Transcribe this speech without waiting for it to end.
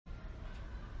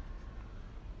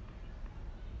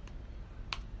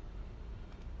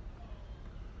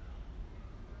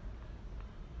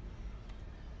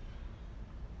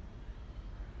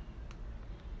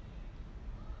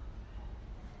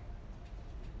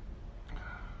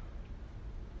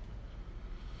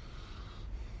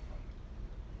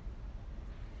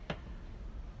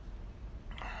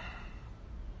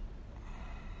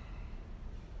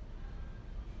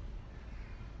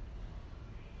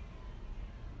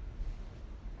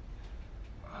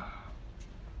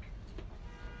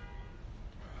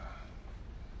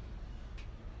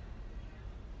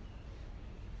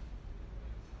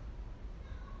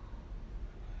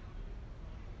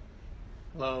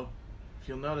Hello. If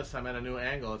you'll notice I'm at a new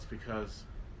angle, it's because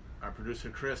our producer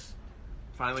Chris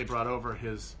finally brought over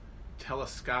his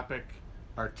telescopic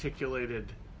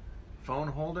articulated phone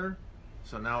holder.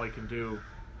 So now we can do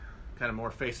kind of more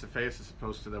face to face as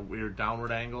opposed to the weird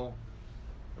downward angle,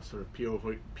 the sort of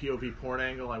POV porn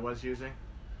angle I was using.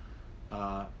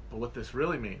 But what this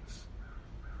really means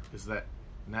is that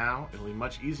now it'll be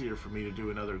much easier for me to do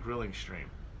another grilling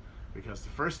stream. Because the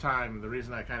first time, the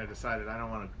reason I kind of decided I don't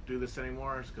want to do this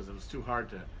anymore is because it was too hard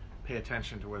to pay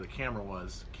attention to where the camera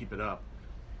was, keep it up,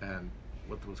 and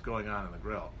what was going on in the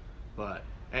grill.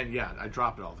 And yeah, I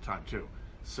drop it all the time too.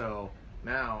 So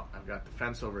now I've got the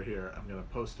fence over here. I'm going to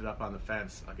post it up on the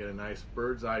fence. I'll get a nice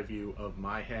bird's eye view of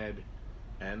my head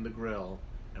and the grill,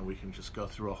 and we can just go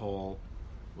through we'll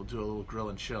do a little grill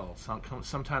and chill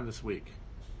sometime this week.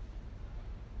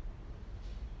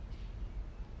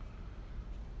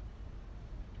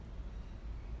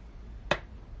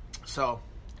 So,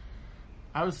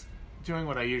 I was doing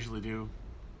what I usually do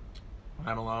when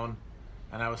I'm alone,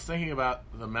 and I was thinking about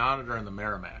the Monitor and the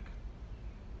Merrimack.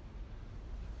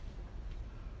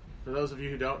 For those of you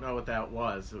who don't know what that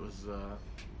was, it was the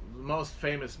most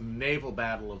famous naval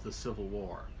battle of the Civil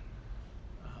War,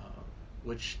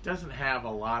 which doesn't have a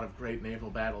lot of great naval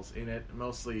battles in it,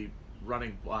 mostly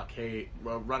running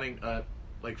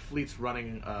fleets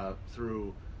running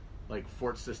through like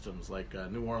fort systems like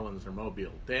New Orleans or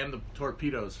Mobile. Damn the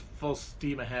torpedoes, full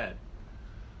steam ahead.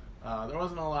 There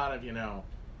wasn't a lot of,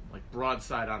 like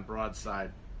broadside on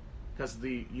broadside because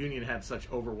the Union had such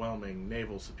overwhelming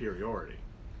naval superiority.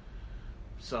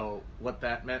 So what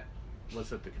that meant was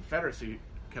that the Confederacy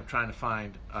kept trying to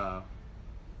find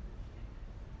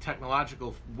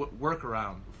technological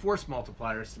workaround, force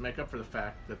multipliers to make up for the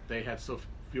fact that they had so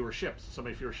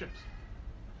many fewer ships.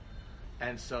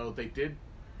 And so they did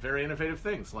very innovative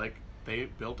things, like they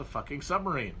built a fucking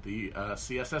submarine, the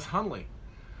CSS Hunley,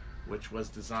 which was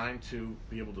designed to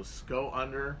be able to go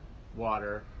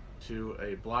underwater to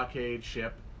a blockade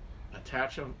ship,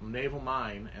 attach a naval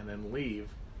mine, and then leave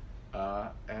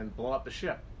and blow up the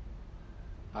ship.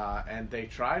 And they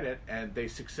tried it, and they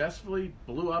successfully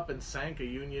blew up and sank a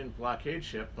Union blockade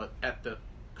ship, but at the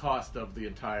cost of the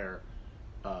entire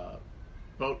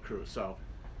boat crew. So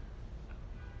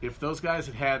if those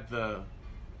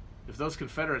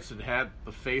Confederates had had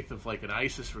the faith of like an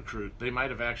ISIS recruit, they might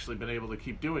have actually been able to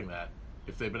keep doing that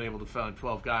if they'd been able to find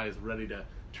 12 guys ready to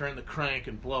turn the crank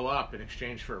and blow up in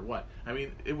exchange for what? I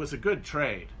mean, it was a good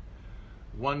trade.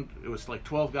 It was like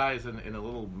 12 guys in a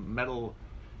little metal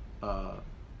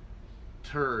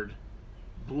turd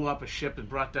blew up a ship and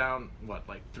brought down,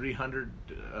 300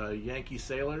 Yankee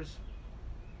sailors?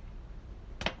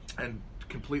 And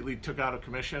completely took out of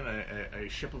commission a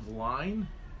ship of the line?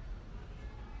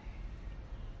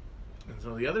 And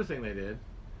so the other thing they did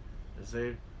is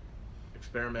they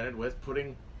experimented with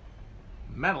putting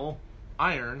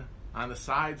iron on the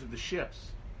sides of the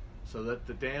ships so that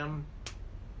the damn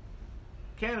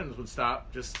cannons would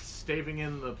stop just staving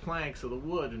in the planks of the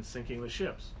wood and sinking the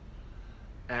ships.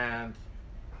 And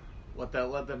what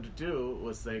that led them to do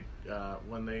was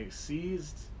when they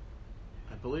seized,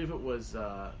 I believe it was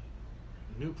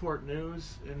Newport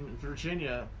News in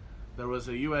Virginia, there was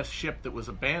a U.S. ship that was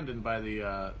abandoned by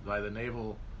the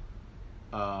naval.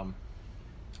 That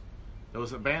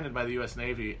was abandoned by the U.S.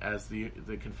 Navy as the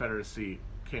Confederacy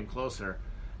came closer,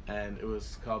 and it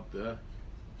was called the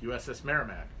USS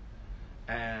Merrimack.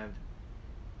 And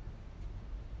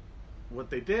what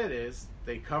they did is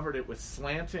they covered it with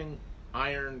slanting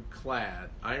iron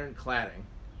cladding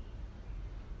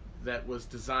that was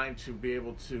designed to be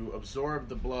able to absorb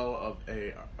the blow of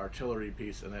a artillery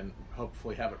piece and then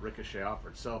hopefully have it ricochet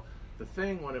offward. So the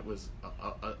thing, when it was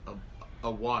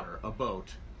a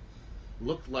boat,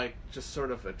 looked like just sort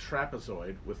of a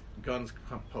trapezoid with guns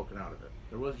poking out of it.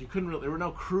 There were no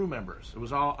crew members. It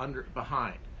was all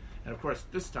behind. And of course,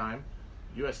 this time,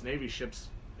 U.S. Navy ships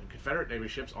and Confederate Navy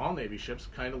ships, all Navy ships,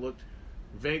 kind of looked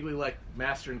vaguely like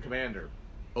Master and Commander.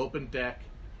 Open deck,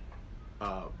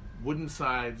 wooden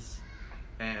sides,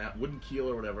 and wooden keel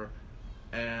or whatever,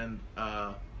 and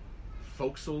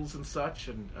forecastles and such,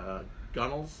 and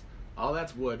gunnels. All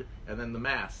that's wood, and then the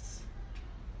masts,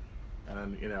 and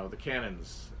then the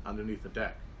cannons underneath the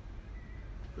deck.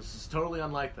 This is totally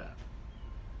unlike that.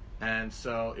 And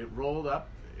so it rolled up.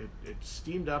 It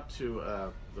steamed up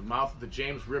to the mouth of the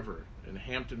James River in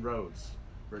Hampton Roads,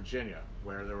 Virginia,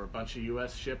 where there were a bunch of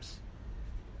U.S. ships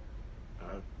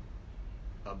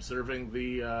observing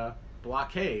the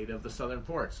blockade of the southern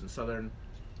ports and southern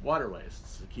waterways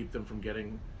to keep them from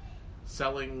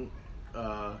selling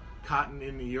cotton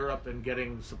in Europe and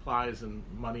getting supplies and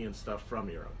money and stuff from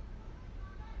Europe.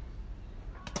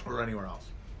 or anywhere else.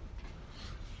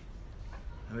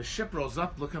 And the ship rolls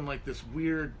up looking like this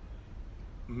weird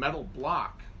metal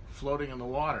block floating in the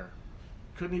water.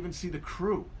 Couldn't even see the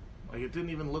crew. Like, it didn't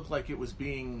even look like it was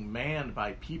being manned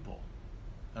by people.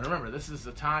 And remember, this is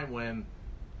a time when,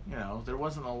 you know, there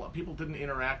wasn't a lot, people didn't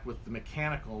interact with the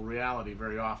mechanical reality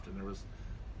very often.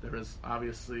 There was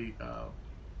obviously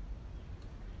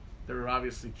there were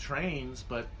obviously trains,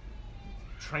 but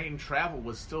train travel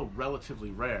was still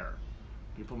relatively rare.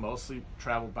 People mostly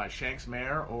traveled by Shanks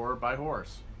mare or by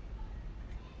horse.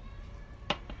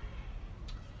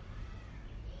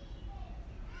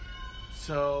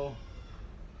 So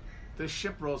this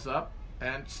ship rolls up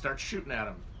and starts shooting at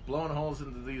them, blowing holes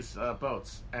into these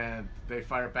boats, and they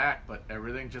fire back, but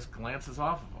everything just glances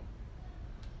off of them.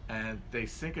 And they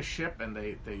sink a ship, and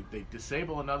they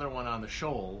disable another one on the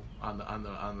shoal,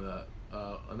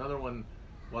 another one,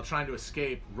 while trying to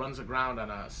escape, runs aground on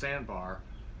a sandbar.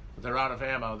 But they're out of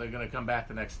ammo. They're going to come back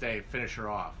the next day, finish her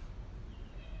off.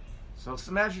 So let's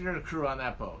imagine you're the crew on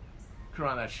that boat, crew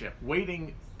on that ship,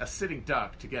 waiting a sitting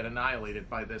duck to get annihilated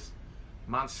by this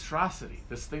monstrosity,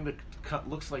 this thing that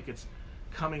looks like it's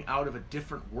coming out of a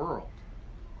different world.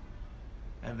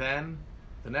 And then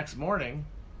the next morning,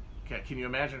 can you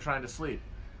imagine trying to sleep?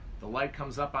 The light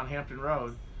comes up on Hampton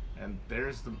Road, and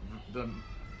there's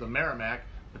the Merrimack.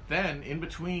 But then in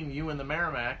between you and the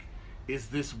Merrimack is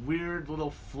this weird little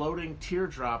floating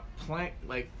teardrop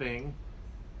plank-like thing,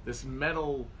 this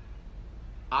metal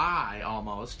eye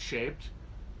almost shaped,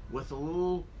 with a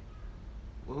little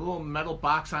metal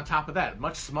box on top of that,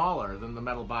 much smaller than the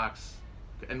metal box,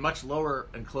 and much lower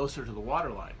and closer to the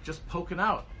waterline, just poking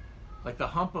out like the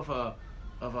hump of a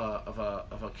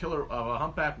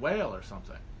humpback whale or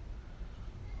something.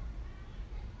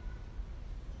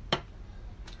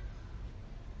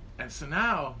 And so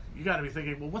now you got to be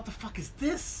thinking, well, what the fuck is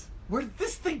this? Where did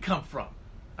this thing come from?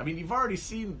 I mean, you've already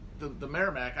seen the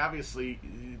Merrimack. Obviously,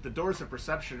 the doors of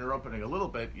perception are opening a little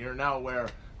bit. You're now aware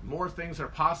more things are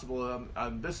possible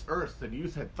on this Earth than you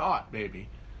had thought, maybe.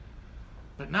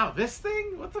 But now this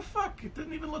thing? What the fuck? It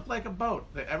didn't even look like a boat.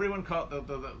 Everyone called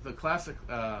the classic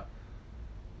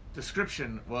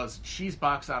description was cheese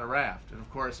box on a raft. And of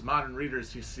course, modern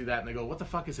readers, you see that and they go, what the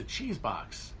fuck is a cheese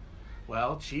box?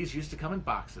 Well, cheese used to come in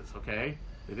boxes, okay?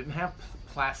 They didn't have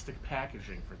plastic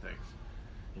packaging for things.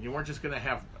 And you weren't just going to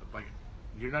have, like,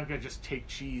 you're not going to just take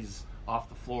cheese off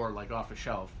the floor, like off a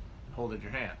shelf, and hold it in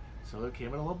your hand. So it came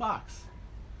in a little box.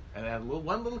 And it had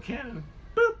one little cannon,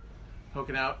 boop,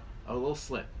 poking out a little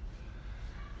slit.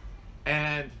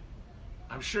 And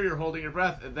I'm sure you're holding your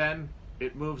breath, and then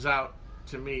it moves out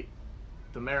to meet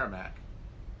the Merrimack.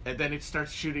 And then it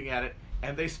starts shooting at it,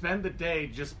 and they spend the day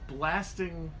just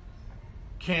blasting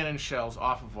cannon shells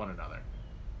off of one another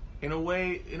in a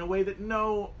way that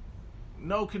no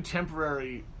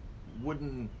contemporary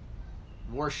wooden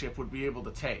warship would be able to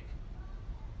take.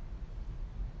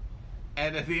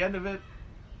 And at the end of it,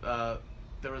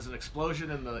 there was an explosion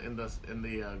in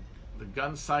the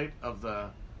gun sight of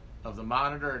the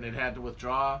Monitor, and it had to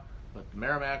withdraw. But the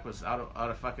Merrimack was out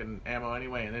of fucking ammo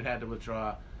anyway, and it had to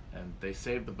withdraw. And they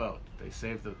saved the boat. They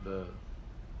saved the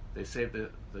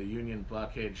Union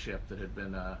blockade ship that had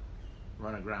been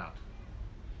run aground.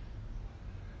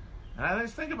 And I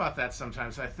just think about that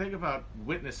sometimes. I think about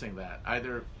witnessing that,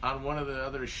 either on one of the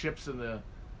other ships in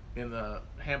the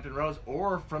Hampton Roads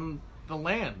or from the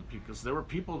land, because there were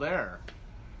people there.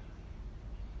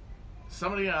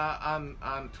 Somebody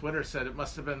on Twitter said it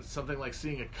must have been something like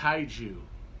seeing a kaiju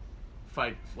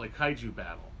fight, like kaiju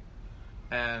battle,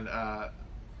 and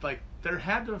like it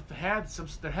had to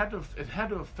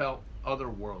have felt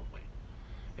otherworldly.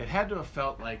 It had to have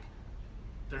felt like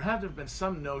there had to have been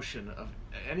some notion of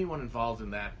anyone involved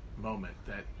in that moment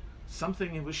that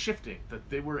something was shifting, that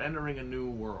they were entering a new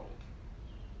world.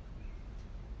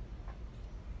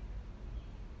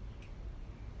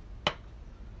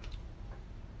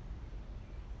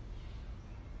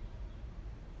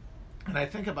 And I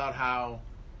think about how,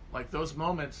 like, those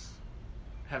moments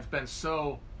have been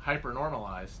so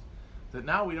hyper-normalized that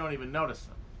now we don't even notice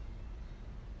them.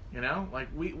 You know? Like,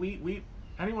 we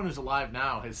anyone who's alive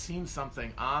now has seen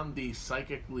something on the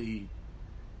psychically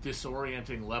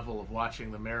disorienting level of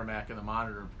watching the Merrimack and the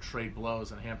Monitor trade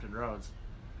blows on Hampton Roads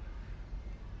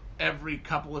every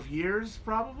couple of years,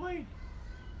 probably.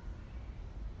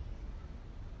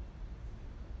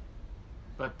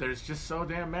 But there's just so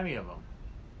damn many of them.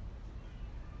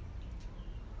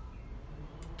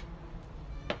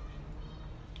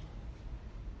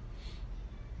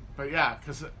 But yeah,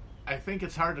 because I think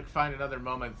it's hard to find another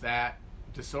moment that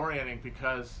disorienting,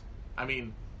 because, I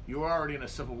mean, you were already in a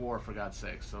civil war, for God's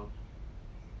sake, so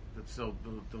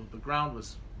the ground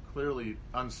was clearly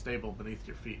unstable beneath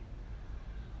your feet.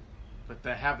 But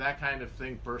to have that kind of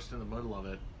thing burst in the middle of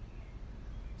it,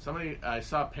 I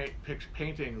saw a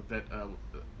painting that a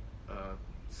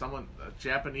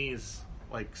Japanese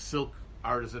like silk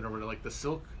artisan or whatever, like the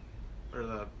silk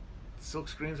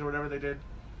screens or whatever they did,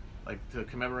 like to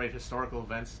commemorate historical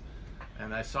events.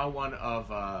 And I saw one of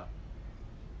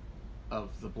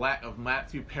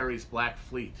Matthew Perry's Black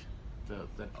Fleet,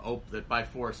 that by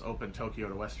force opened Tokyo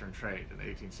to Western trade in the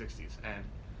 1860s, and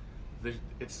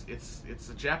it's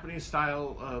a Japanese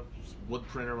style wood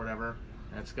print or whatever,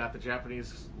 and it's got the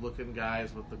Japanese looking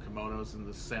guys with the kimonos and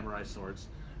the samurai swords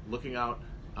looking out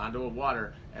onto a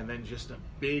water, and then just a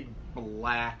big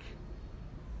black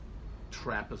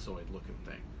trapezoid looking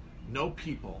thing, no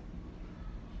people,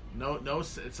 no.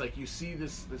 It's like you see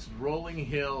this rolling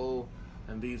hill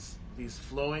and these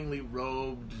flowingly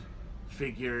robed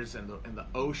figures and the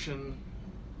ocean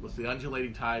with the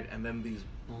undulating tide, and then these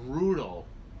brutal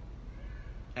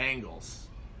angles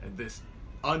and this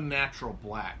unnatural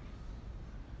black.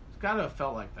 It's gotta have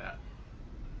felt like that.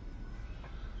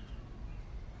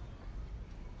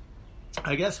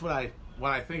 I guess when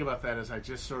I think about that is I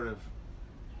just sort of,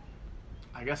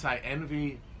 I guess I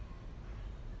envy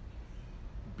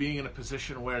being in a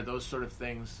position where those sort of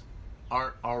things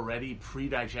aren't already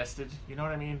pre-digested. You know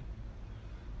what I mean?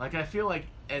 Like, I feel like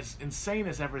as insane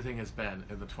as everything has been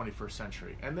in the 21st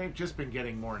century, and they've just been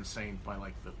getting more insane by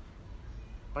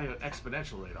an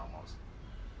exponential rate almost,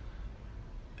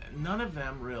 none of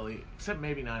them really, except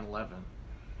maybe 9/11,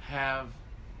 have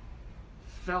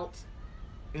felt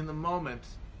in the moment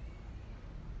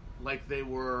like they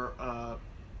were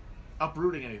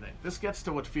uprooting anything. This gets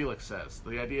to what Felix says,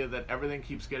 the idea that everything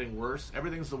keeps getting worse.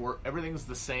 Everything's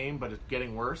the same, but it's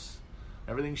getting worse.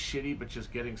 Everything's shitty, but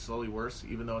just getting slowly worse,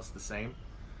 even though it's the same.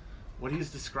 What he's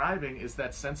describing is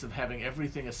that sense of having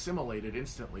everything assimilated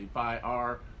instantly by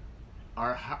our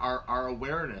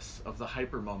awareness of the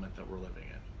hyper moment that we're living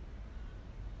in.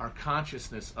 Our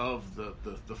consciousness of the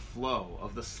flow,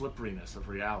 of the slipperiness of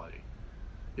reality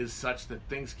is such that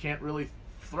things can't really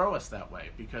throw us that way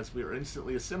because we are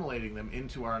instantly assimilating them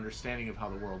into our understanding of how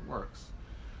the world works.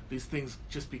 These things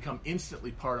just become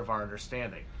instantly part of our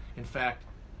understanding. In fact,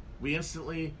 we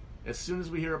instantly, as soon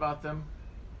as we hear about them,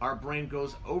 our brain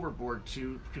goes overboard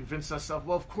to convince ourselves,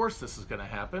 well, of course this is going to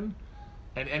happen.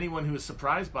 And anyone who is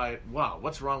surprised by it, wow,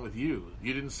 what's wrong with you?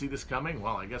 You didn't see this coming?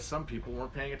 Well, I guess some people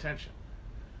weren't paying attention.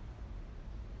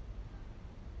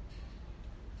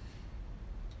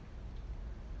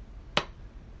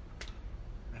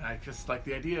 And I just like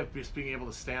the idea of just being able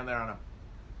to stand there on a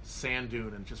sand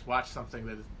dune and just watch something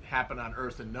that happened on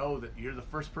Earth and know that you're the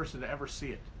first person to ever see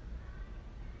it.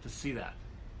 To see that.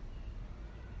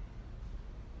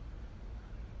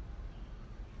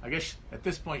 I guess at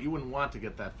this point you wouldn't want to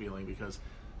get that feeling because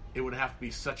it would have to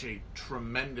be such a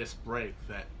tremendous break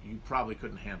that you probably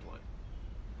couldn't handle it.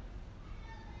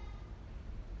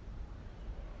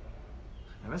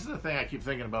 And this is the thing I keep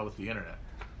thinking about with the internet.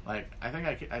 Like, I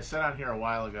think I said on here a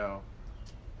while ago,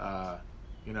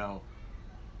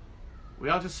 we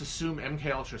all just assume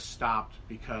MKUltra stopped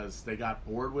because they got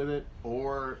bored with it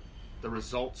or the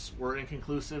results were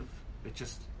inconclusive.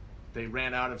 They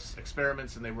ran out of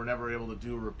experiments and they were never able to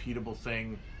do a repeatable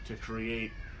thing to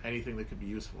create anything that could be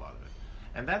useful out of it.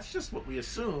 And that's just what we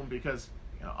assume because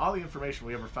all the information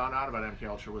we ever found out about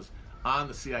MKUltra was on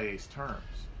the CIA's terms.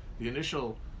 The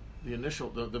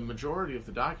majority of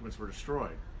the documents were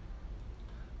destroyed.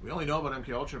 We only know about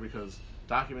MKUltra because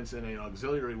documents in an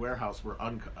auxiliary warehouse were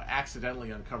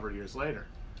accidentally uncovered years later.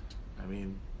 I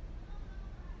mean,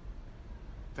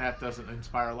 that doesn't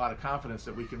inspire a lot of confidence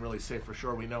that we can really say for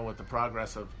sure we know what the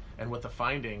progress of and what the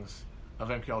findings of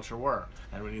MKUltra were.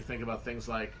 And when you think about things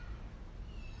like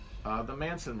the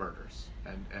Manson murders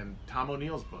and Tom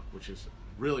O'Neill's book, which is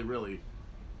really, really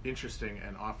interesting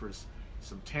and offers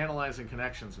some tantalizing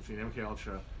connections between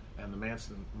MKUltra and the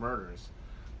Manson murders,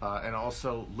 and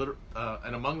also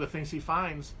and among the things he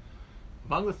found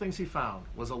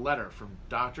was a letter from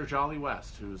Dr. Jolly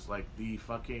West, who's like the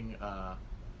fucking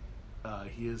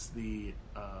he is the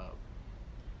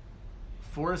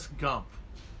Forrest Gump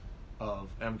of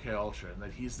MKUltra, and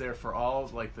that he's there for all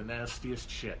like the nastiest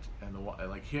shit, and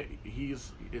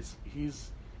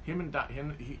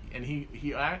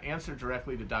he answered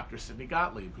directly to Dr. Sidney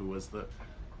Gottlieb, who was the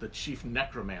chief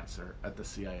necromancer at the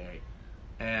CIA,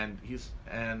 and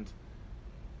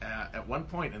at one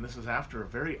point, and this was after a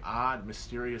very odd,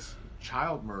 mysterious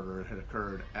child murder had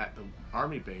occurred at the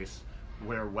army base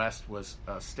where West was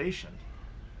stationed,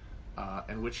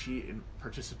 in which he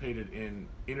participated in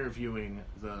interviewing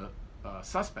the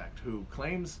suspect, who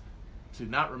claims to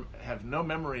not have no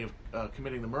memory of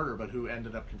committing the murder, but who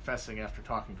ended up confessing after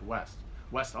talking to West.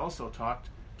 West also talked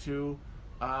to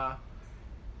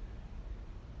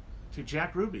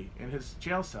Jack Ruby in his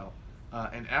jail cell,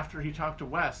 and after he talked to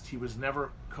West, he was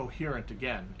never coherent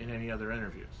again in any other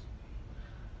interviews.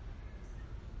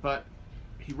 But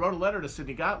he wrote a letter to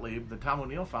Sidney Gottlieb that Tom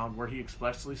O'Neill found where he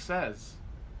expressly says,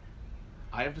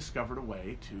 I have discovered a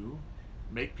way to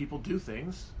make people do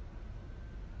things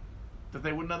that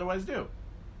they wouldn't otherwise do.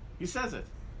 He says it.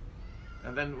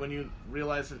 And then when you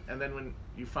realize it, and then when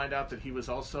you find out that he was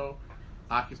also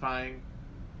occupying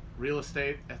real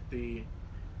estate at the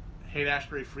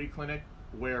Haight-Ashbury Free Clinic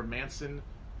where Manson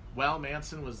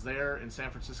was there in San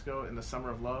Francisco in the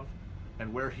Summer of Love,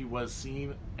 and where he was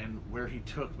seen and where he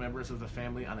took members of the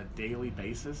family on a daily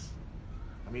basis.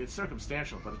 I mean, it's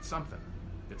circumstantial, but it's something.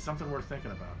 It's something worth thinking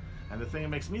about. And the thing it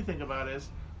makes me think about is,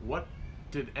 what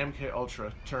did MK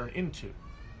Ultra turn into?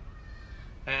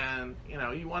 And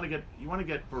you want to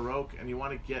get Baroque and you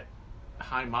want to get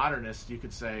high modernist. You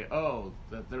could say, oh,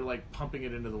 that they're like pumping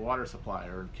it into the water supply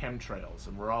or chemtrails,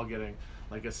 and we're all getting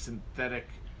like a synthetic.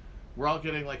 We're all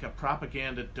getting like a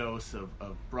propaganda dose of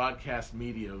broadcast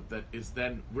media that is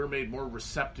then we're made more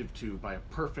receptive to by a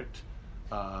perfect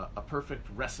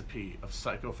recipe of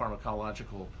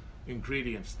psychopharmacological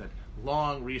ingredients that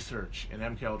long research in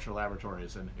MK Ultra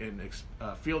laboratories and in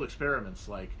field experiments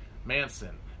like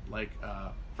Manson, like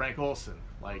Frank Olson,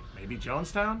 like maybe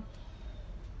Jonestown,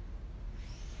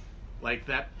 like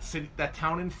that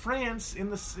town in France in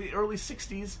the early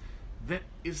 60s that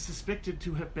is suspected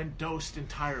to have been dosed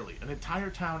entirely. An entire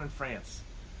town in France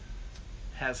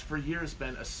has for years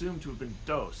been assumed to have been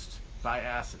dosed by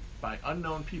acid by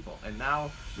unknown people. And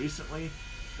now, recently,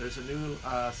 there's a new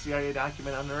CIA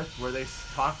document unearthed where they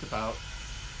talked about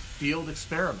field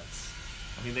experiments.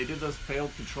 I mean, they did those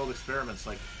failed controlled experiments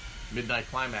like Midnight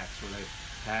Climax, where they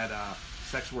had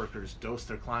sex workers dose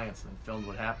their clients and then filmed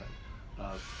what happened,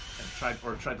 and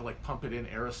tried to like pump it in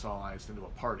aerosolized into a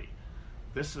party.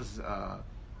 This is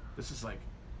like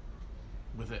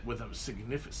with a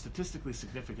statistically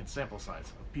significant sample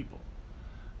size of people,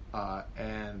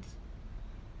 and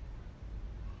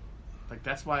like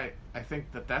that's why I think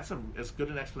that's as good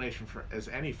an explanation as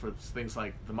any for things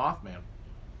like the Mothman.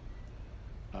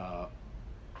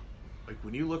 Like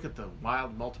when you look at the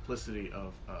wild multiplicity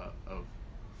of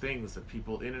things that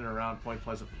people in and around Point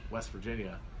Pleasant, West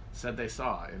Virginia, said they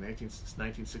saw in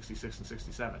 1966 and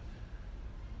 67.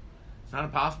 It's not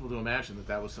impossible to imagine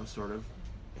that was some sort of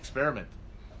experiment.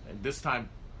 And this time,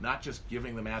 not just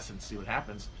giving them acid and see what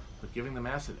happens, but giving them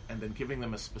acid and then giving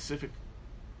them a specific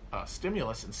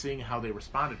stimulus and seeing how they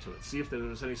responded to it. See if there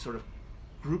was any sort of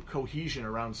group cohesion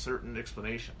around certain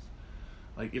explanations.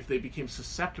 Like if they became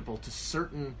susceptible to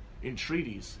certain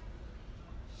entreaties.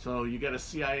 So you get a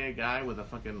CIA guy with a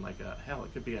fucking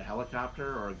it could be a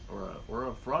helicopter or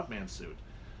a frogman suit,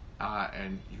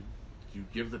 and you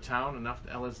give the town enough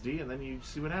LSD and then you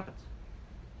see what happens.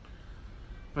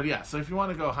 But yeah, so if you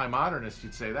want to go high modernist,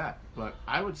 you'd say that. But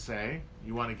I would say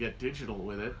you want to get digital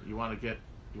with it. You want to get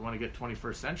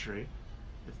 21st century.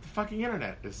 The fucking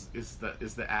internet is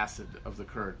the acid of the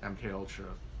current MK Ultra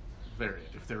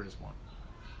variant, if there is one.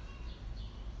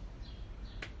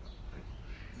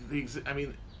 I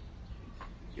mean,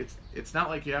 it's not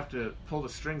like you have to pull the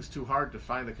strings too hard to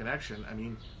find the connection. I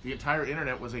mean, the entire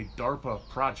internet was a DARPA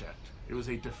project. It was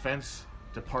a Defense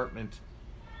Department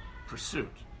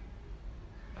pursuit.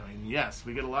 I mean, yes,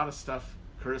 we get a lot of stuff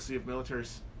courtesy of military.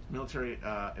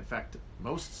 In fact,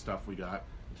 most stuff we got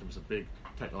in terms of big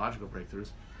technological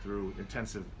breakthroughs through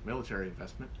intensive military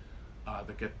investment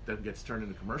that gets turned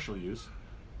into commercial use.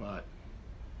 But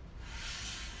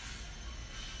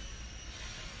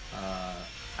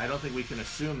I don't think we can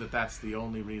assume that that's the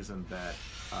only reason that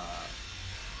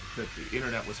the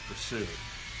internet was pursued.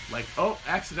 Like, oh,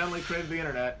 accidentally created the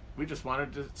internet. We just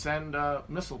wanted to send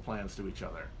missile plans to each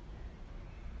other.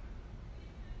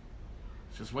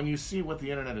 It's just when you see what the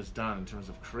internet has done in terms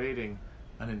of creating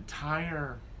an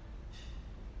entire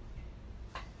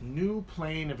new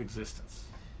plane of existence.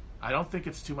 I don't think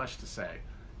it's too much to say.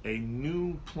 A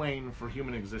new plane for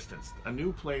human existence. A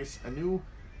new place, a new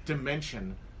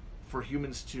dimension for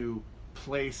humans to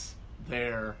place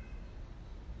their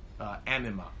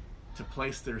anima, to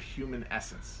place their human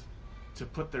essence, to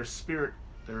put their spirit,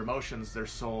 their emotions, their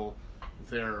soul,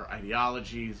 their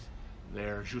ideologies,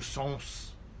 their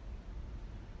jouissance,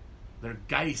 their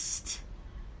Geist,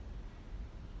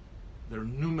 their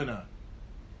noumena,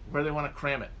 where they want to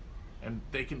cram it, and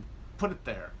they can put it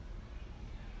there.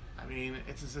 I mean,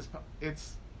 it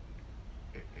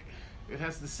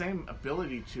has the same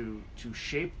ability to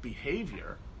shape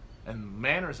behavior and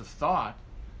manners of thought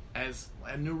as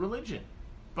a new religion,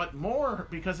 but more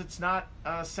because it's not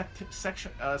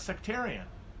sectarian.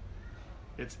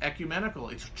 It's ecumenical.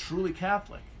 It's truly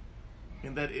Catholic,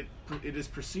 in that it is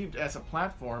perceived as a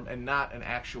platform and not an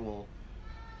actual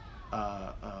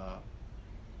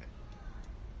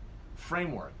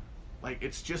framework. Like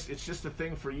it's just a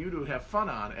thing for you to have fun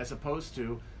on, as opposed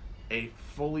to a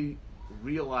fully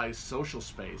realized social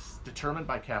space determined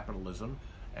by capitalism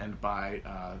and by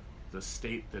the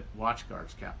state that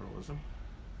watchguards capitalism,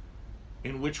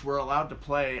 in which we're allowed to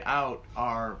play out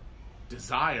our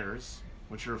desires,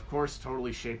 which are of course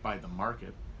totally shaped by the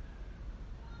market,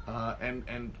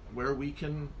 and where we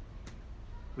can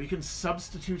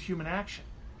substitute human action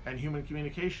and human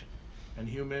communication and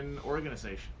human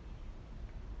organization.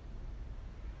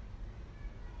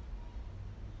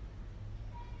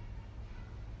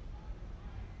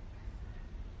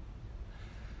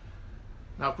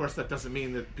 Now, of course, that doesn't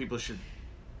mean that people should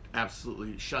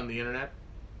absolutely shun the internet.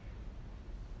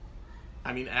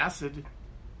 I mean, ACID,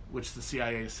 which the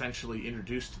CIA essentially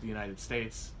introduced to the United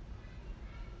States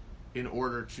in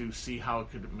order to see how it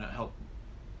could help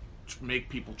make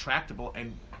people tractable,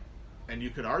 and you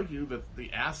could argue that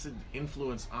the ACID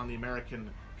influence on the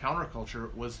American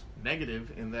counterculture was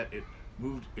negative, in that it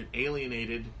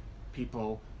alienated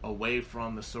people away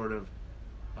from the sort of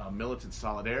militant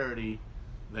solidarity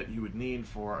that you would need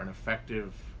for an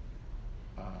effective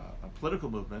a political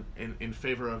movement in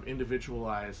favor of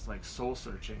individualized, like, soul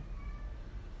searching.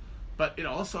 But it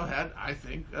also had, I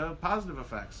think, positive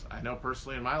effects. I know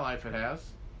personally in my life it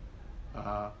has.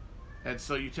 And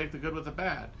so you take the good with the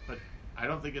bad. But I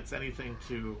don't think it's anything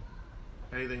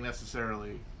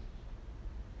necessarily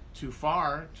too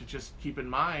far to just keep in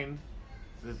mind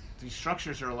that these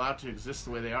structures are allowed to exist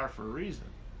the way they are for a reason.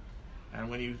 And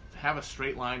when you have a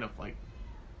straight line of, like,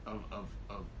 of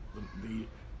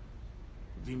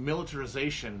the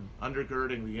militarization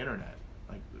undergirding the internet,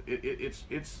 like its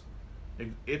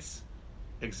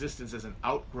existence as an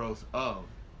outgrowth of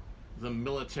the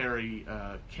military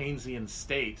Keynesian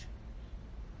state,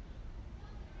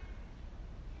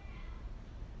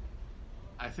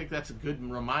 I think that's a good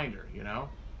reminder.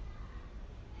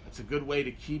 It's a good way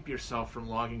to keep yourself from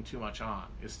logging too much on,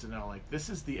 is to know, like, this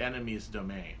is the enemy's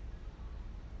domain.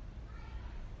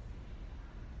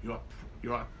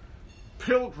 You are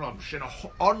pilgrims in an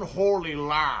unholy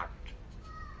land.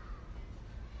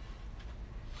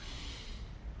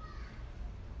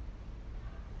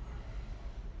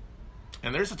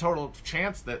 And there's a total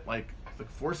chance that, like, the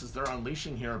forces they're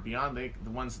unleashing here are beyond the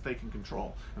ones that they can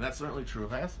control, and that's certainly true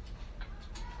of us.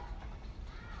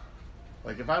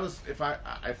 Like, if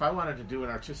I wanted to do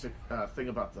an artistic thing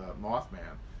about the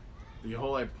Mothman, the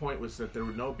whole point was that there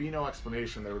would be no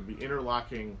explanation. There would be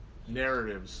interlocking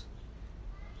narratives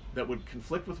that would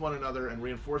conflict with one another and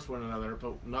reinforce one another,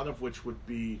 but none of which would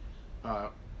be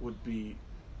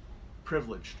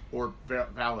privileged or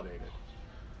validated.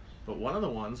 But one of the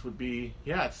ones would be,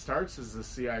 it starts as the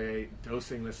CIA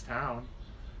dosing this town,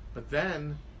 but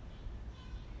then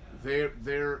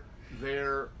their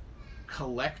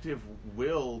collective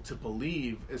will to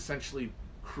believe essentially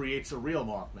creates a real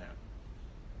Mothman,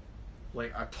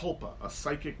 like a tulpa, a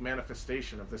psychic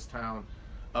manifestation of this town,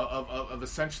 of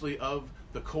essentially of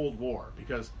the Cold War,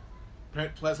 because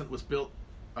Pleasant was built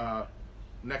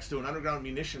next to an underground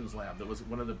munitions lab that was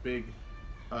one of the big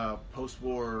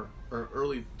post-war or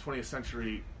early 20th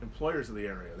century employers of the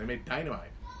area. They made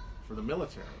dynamite for the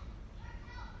military.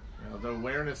 The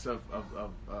awareness of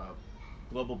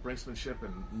global brinksmanship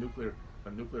and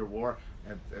nuclear war,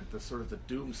 and the sort of the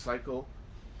doom cycle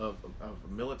of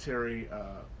military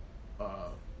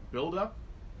buildup.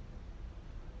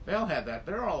 They all had that.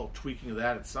 They're all tweaking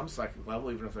that at some psychic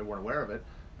level, even if they weren't aware of it.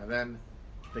 And then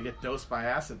they get dosed by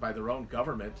acid by their own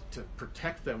government to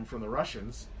protect them from the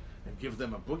Russians and give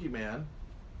them a boogeyman.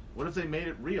 What if they made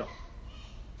it real?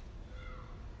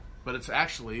 But it's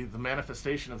actually the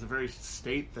manifestation of the very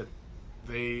state that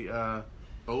they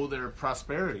owe their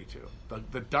prosperity to.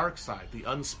 The dark side, the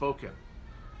unspoken,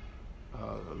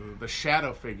 the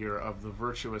shadow figure of the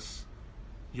virtuous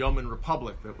yeoman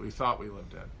republic that we thought we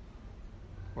lived in,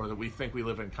 or that we think we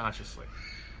live in consciously.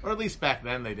 Or at least back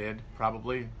then they did,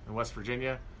 probably, in West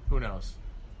Virginia. Who knows?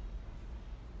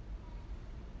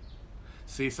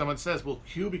 See, someone says, will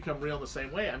Q become real in the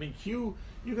same way? I mean, Q,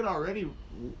 you could already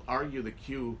argue that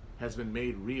Q has been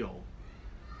made real.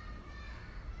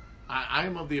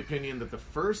 I'm of the opinion that the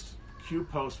first Q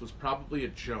post was probably a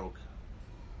joke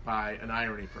by an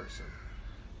irony person.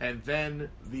 And then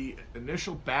the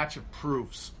initial batch of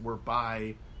proofs were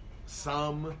by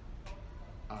some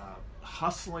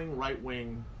hustling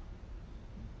right-wing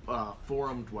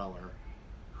forum dweller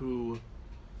who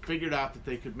figured out that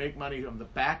they could make money on the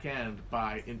back end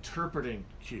by interpreting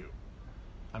Q.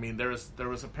 I mean, there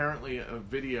was apparently a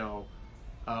video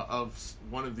of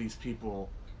one of these people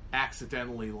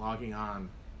accidentally logging on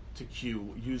to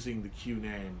Q using the Q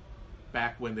name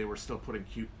back when they were still putting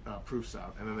Q proofs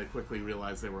out, and then they quickly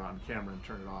realized they were on camera and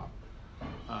turned it off.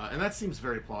 And that seems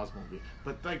very plausible to me.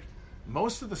 But like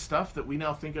most of the stuff that we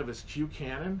now think of as Q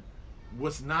canon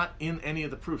was not in any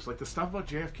of the proofs. Like the stuff about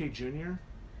JFK Jr.,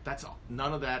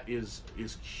 none of that is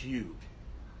Q.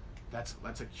 That's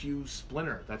a Q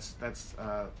splinter. That's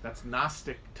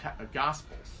Gnostic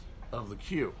Gospels of the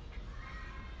Q.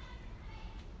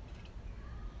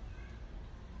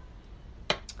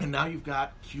 And now you've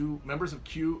got Q members of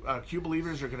Q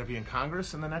believers are going to be in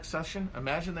Congress in the next session.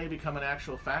 Imagine they become an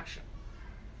actual faction.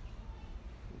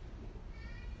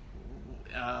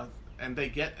 And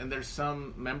there's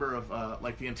some member of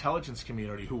like the intelligence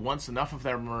community who, once enough of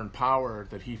them are in power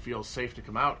that he feels safe to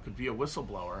come out, could be a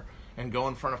whistleblower and go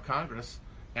in front of Congress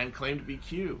and claim to be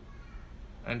Q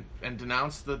and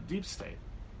denounce the deep state.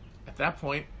 At that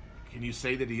point, can you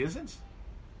say that he isn't?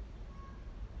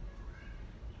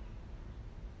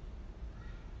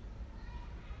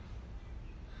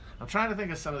 I'm trying to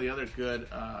think of some of the other good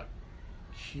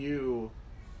Q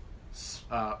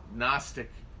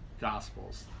Gnostic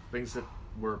Gospels, things that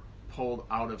were pulled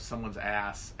out of someone's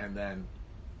ass and then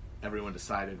everyone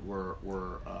decided were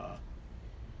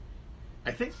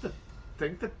I think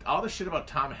that all the shit about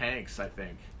Tom Hanks, I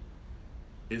think,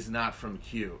 is not from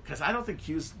Q, because I don't think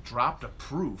Q's dropped a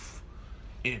proof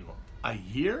in a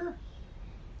year,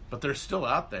 but they're still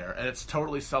out there and it's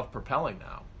totally self-propelling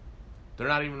now. They're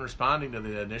not even responding to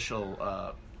the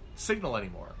initial signal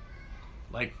anymore.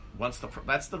 Like that's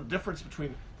the difference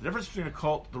between a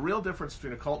cult. The real difference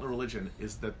between a cult and a religion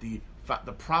is that the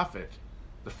prophet,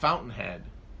 the fountainhead,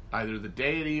 either the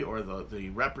deity or the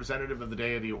representative of the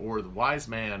deity or the wise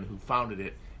man who founded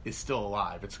it, is still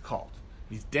alive. It's a cult.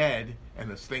 If he's dead and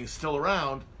this thing's still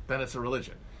around, then it's a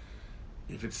religion.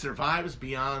 If it survives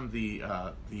beyond the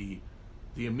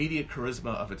immediate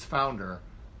charisma of its founder,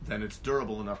 then it's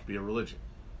durable enough to be a religion.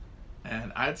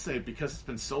 And I'd say because it's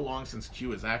been so long since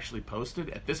Q has actually posted,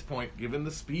 at this point, given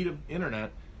the speed of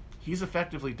internet, he's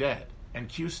effectively dead, and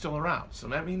Q's still around. So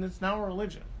that means it's now a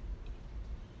religion.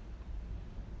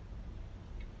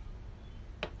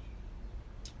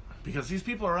 Because these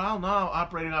people are all now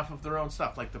operating off of their own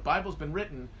stuff. Like the Bible's been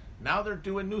written, now they're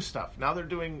doing new stuff. Now they're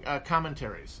doing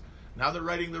commentaries. Now they're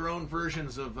writing their own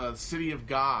versions of City of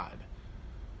God.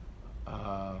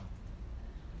 The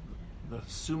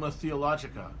Summa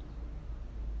Theologica.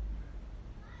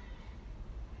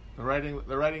 They're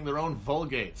writing their own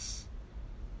Vulgates.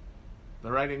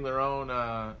 They're writing their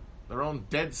own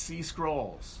Dead Sea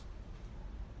Scrolls.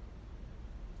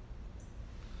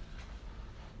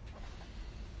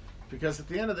 Because at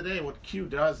the end of the day, what Q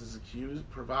does is Q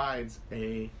provides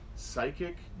a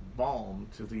psychic balm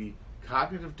to the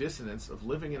cognitive dissonance of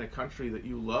living in a country that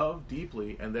you love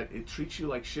deeply and that it treats you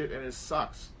like shit and it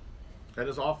sucks. That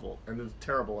is awful and is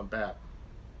terrible and bad.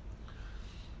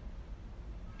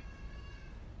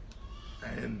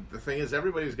 And the thing is,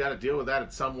 everybody's got to deal with that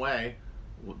in some way.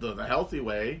 The healthy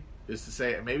way is to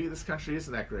say, maybe this country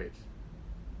isn't that great.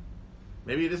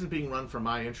 Maybe it isn't being run for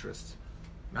my interests.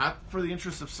 Not for the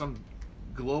interests of some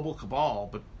global cabal,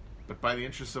 but by the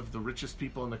interests of the richest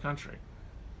people in the country.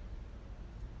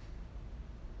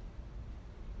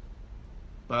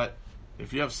 But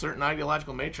if you have certain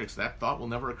ideological matrix, that thought will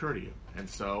never occur to you. And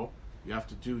so you have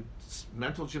to do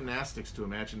mental gymnastics to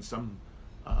imagine some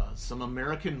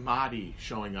American Mahdi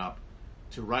showing up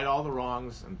to right all the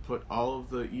wrongs and put all of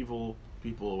the evil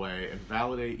people away and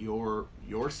validate your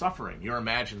suffering, your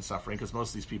imagined suffering, because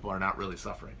most of these people are not really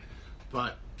suffering.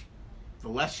 But the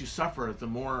less you suffer, the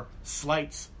more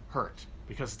slights hurt,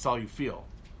 because it's all you feel.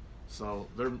 So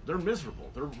they're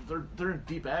miserable. They're in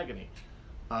deep agony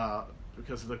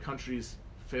because of the country's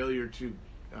failure to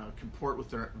comport with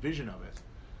their vision of it,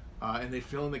 and they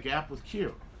fill in the gap with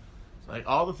Q. So like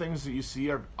all the things that you see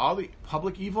are all the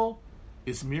public evil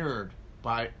is mirrored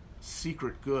by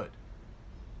secret good,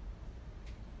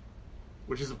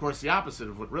 which is of course the opposite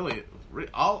of what really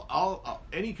all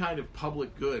any kind of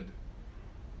public good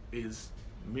is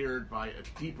mirrored by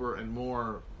a deeper and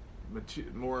more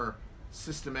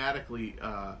systematically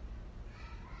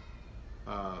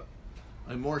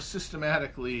a more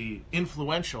systematically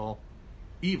influential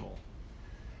evil.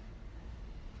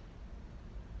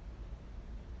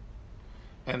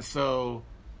 And so,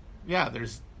 yeah,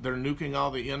 they're nuking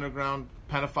all the underground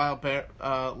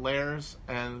pedophile lairs,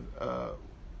 and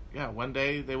one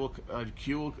day they will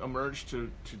Q will emerge to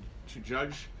to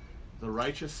judge the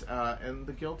righteous and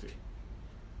the guilty.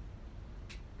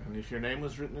 And if your name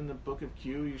was written in the book of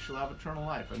Q, you shall have eternal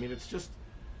life. I mean, it's just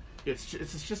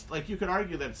like, you could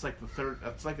argue that it's like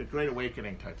it's like a Great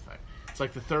Awakening type thing. It's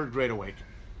like the third Great Awakening.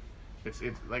 It's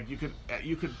like you could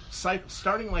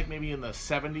starting like maybe in the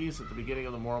 70s at the beginning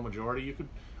of the Moral Majority, you could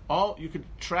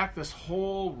track this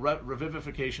whole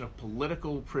revivification of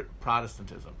political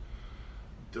Protestantism,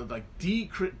 like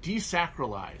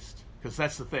desacralized, because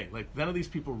that's the thing. Like, none of these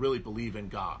people really believe in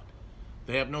God.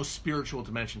 They have no spiritual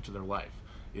dimension to their life.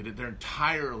 They're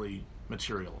entirely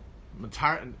material.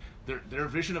 Their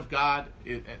vision of God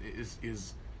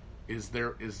is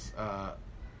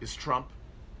Trump.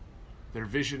 Their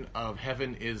vision of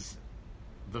heaven is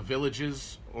the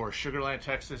Villages or Sugar Land,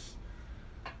 Texas.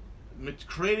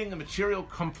 Creating a material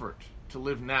comfort to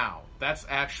live now. That's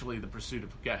actually the pursuit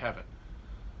of heaven.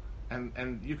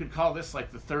 And you could call this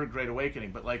like the third Great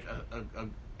Awakening, but like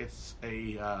it's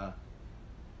a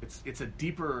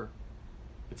deeper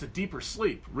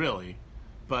sleep, really.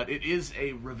 But it is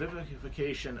a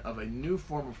revivification of a new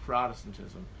form of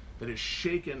Protestantism that has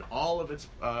shaken all of its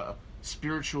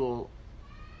spiritual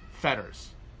fetters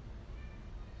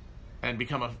and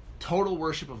become a total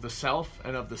worship of the self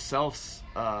and of the self's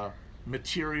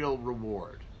material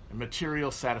reward and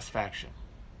material satisfaction.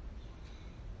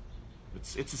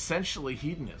 It's essentially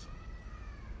hedonism.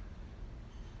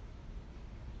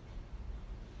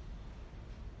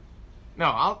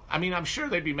 No, I'm sure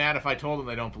they'd be mad if I told them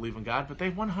they don't believe in God, but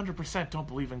they 100% don't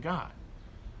believe in God.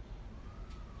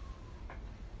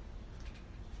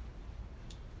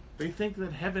 They think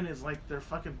that heaven is like their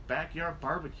fucking backyard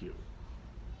barbecue.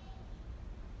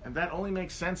 And that only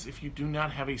makes sense if you do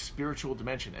not have a spiritual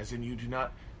dimension, as in you do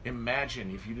not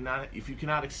imagine, if you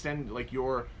cannot extend like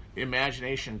your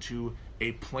imagination to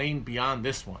a plane beyond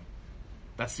this one.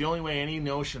 That's the only way any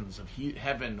notions of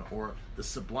heaven or the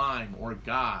sublime or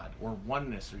God or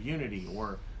oneness or unity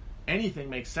or anything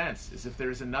makes sense, is if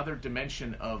there's another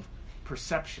dimension of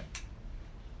perception.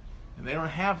 And they don't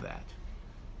have that.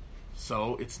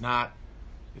 So it's not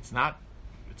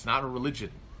a religion.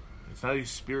 It's not a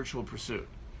spiritual pursuit.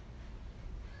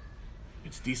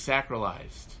 It's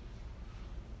desacralized.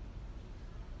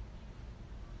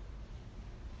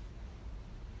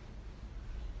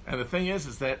 And the thing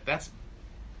is that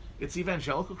it's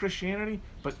evangelical Christianity,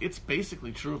 but it's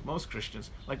basically true of most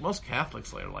Christians. Like, most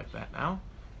Catholics are like that now.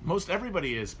 Most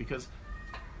everybody is, because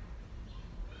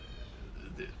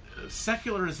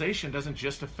secularization doesn't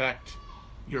just affect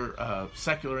your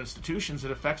secular institutions, it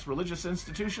affects religious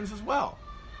institutions as well.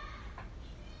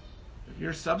 If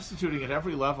you're substituting at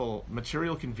every level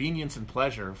material convenience and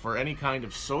pleasure for any kind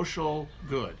of social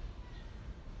good,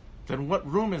 then what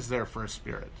room is there for a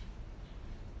spirit?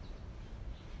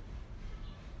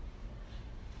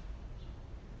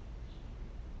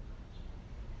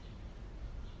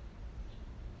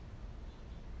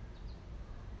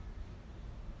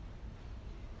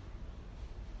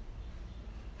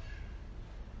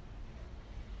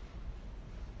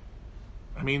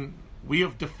 I mean, we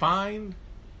have defined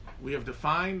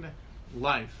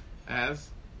life as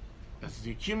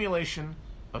the accumulation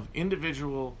of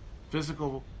individual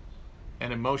physical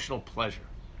and emotional pleasure.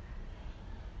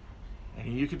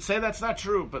 And you could say that's not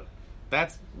true, but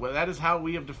that is how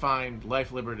we have defined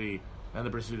life, liberty, and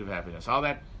the pursuit of happiness. All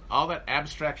that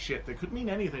abstract shit that could mean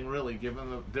anything really,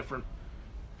 given the different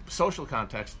social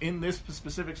context. In this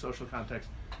specific social context,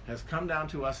 has come down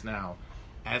to us now.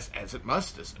 As it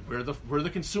must. We're the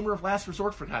consumer of last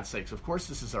resort, for God's sakes. Of course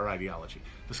this is our ideology.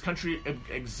 This country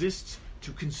exists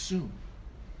to consume.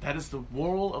 That is the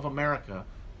role of America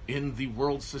in the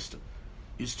world system,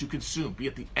 is to consume, be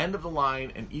at the end of the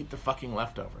line and eat the fucking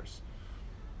leftovers.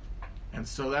 And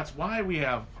so that's why we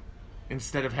have,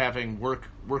 instead of having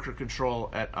worker control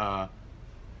at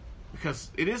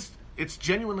because it's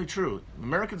genuinely true.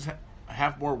 Americans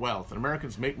have more wealth and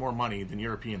Americans make more money than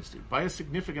Europeans do by a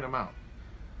significant amount.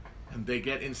 And they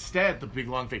get instead the big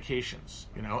long vacations,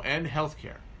 and health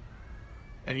care.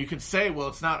 And you can say, well,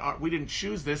 it's not, we didn't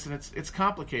choose this, and it's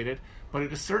complicated, but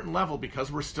at a certain level,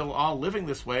 because we're still all living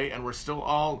this way, and we're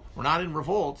not in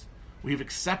revolt, we've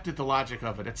accepted the logic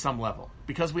of it at some level.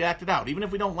 Because we act it out. Even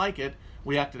if we don't like it,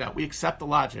 we act it out. We accept the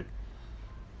logic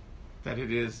that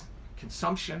it is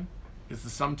consumption is the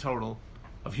sum total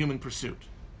of human pursuit.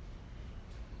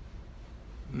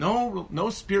 No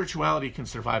spirituality can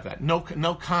survive that. No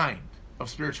kind of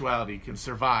spirituality can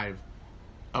survive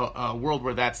a world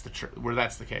where that's the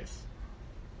case.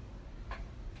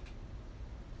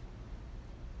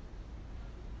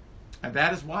 And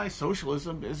that is why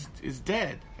socialism is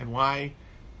dead, and why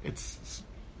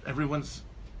everyone's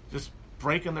just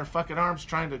breaking their fucking arms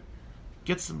trying to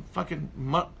get some fucking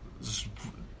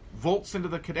volts into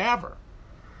the cadaver.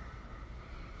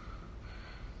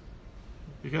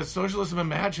 Because socialism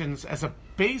imagines as a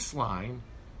baseline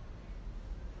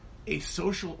a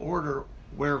social order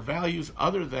where values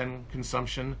other than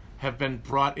consumption have been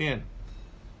brought in,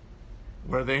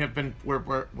 where they have been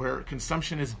where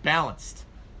consumption is balanced.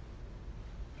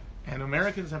 And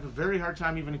Americans have a very hard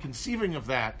time even conceiving of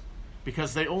that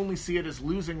because they only see it as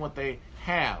losing what they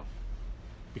have.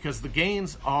 Because the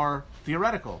gains are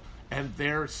theoretical and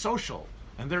they're social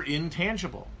and they're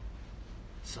intangible.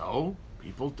 So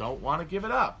people don't want to give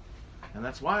it up. And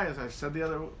that's why, as I said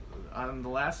on the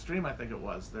last stream, I think it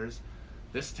was, there's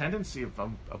this tendency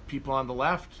of people on the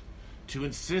left to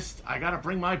insist, I got to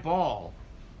bring my ball.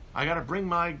 I got to bring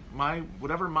my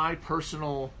whatever my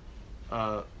personal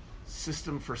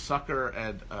system for succor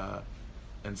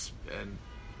and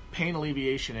pain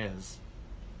alleviation is.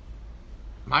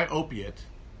 My opiate,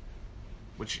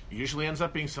 which usually ends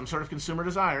up being some sort of consumer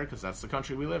desire, because that's the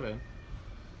country we live in.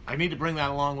 I need to bring that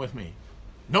along with me.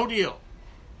 No deal.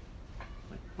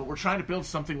 But we're trying to build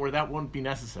something where that wouldn't be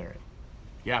necessary.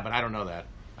 Yeah, but I don't know that.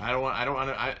 I don't want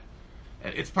to.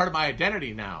 It's part of my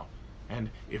identity now. And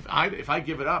if I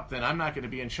give it up, then I'm not going to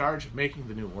be in charge of making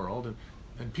the new world,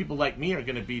 and people like me are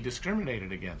going to be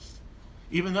discriminated against.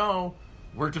 Even though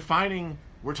we're talking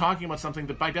about something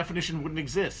that by definition wouldn't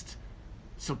exist.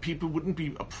 So people wouldn't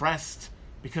be oppressed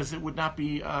because it would not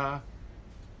be, it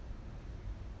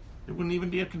wouldn't even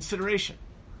be a consideration.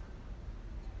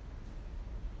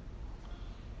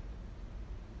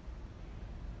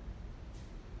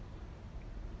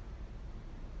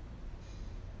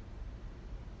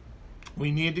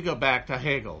 We need to go back to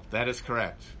Hegel. That is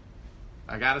correct.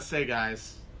 I gotta say,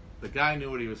 guys, the guy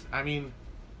knew what he was. I mean,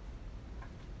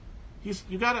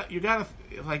 you gotta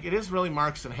like, it is really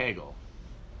Marx and Hegel.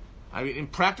 I mean, in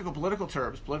practical political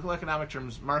terms, political economic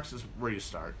terms, Marx is where you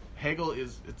start. Hegel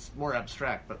it's more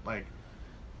abstract, but like,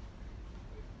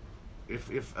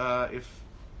 if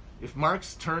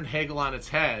Marx turned Hegel on its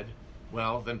head,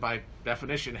 well, then by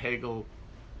definition, Hegel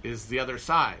is the other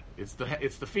side. It's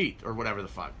the feet or whatever the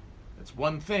fuck. It's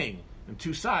one thing and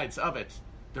two sides of it.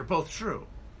 They're both true.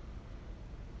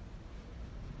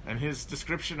 And his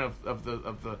description of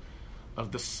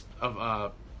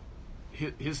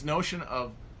his notion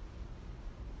of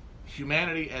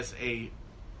humanity as a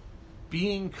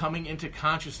being coming into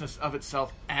consciousness of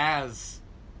itself as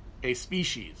a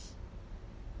species,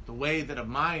 the way that a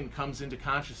mind comes into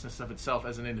consciousness of itself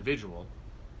as an individual,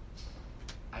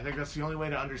 I think that's the only way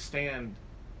to understand.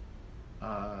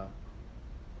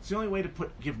 It's the only way to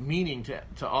give meaning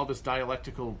to all this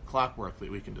dialectical clockwork that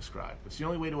we can describe. It's the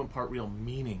only way to impart real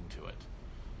meaning to it,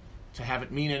 to have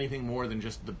it mean anything more than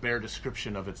just the bare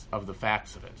description of the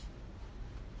facts of it.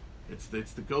 It's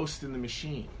the ghost in the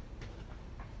machine.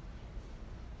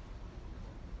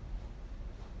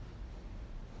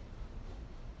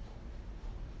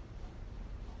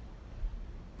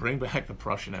 Bring back the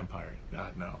Prussian Empire.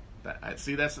 God, no.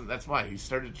 That's why he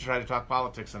started to try to talk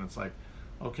politics, and it's like,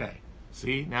 okay,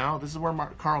 see, now this is where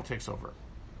Karl takes over.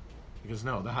 Because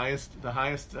no, the highest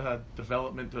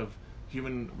development of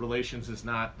human relations is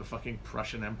not the fucking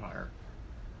Prussian Empire.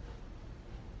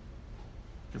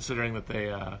 Considering that they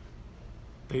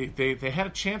had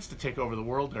a chance to take over the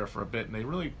world there for a bit, and they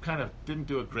really kind of didn't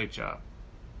do a great job.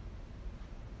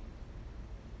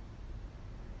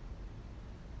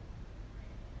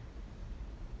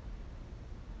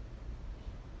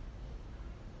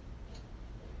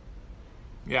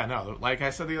 Yeah, no, like I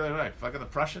said the other day, fucking the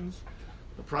Prussians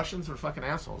were fucking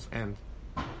assholes. And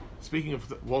speaking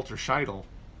of Walter Scheidel,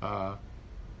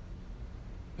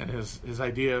 and his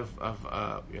idea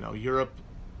of Europe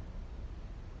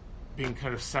being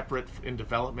kind of separate in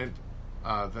development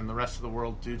than the rest of the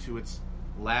world due to its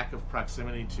lack of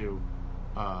proximity to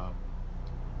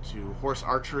horse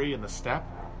archery in the steppe,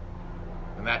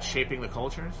 and that shaping the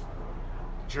cultures.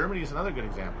 Germany is another good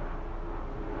example.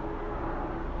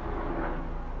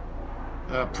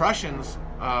 Prussians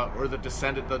were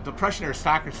the Prussian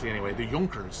aristocracy anyway, the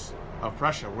Junkers of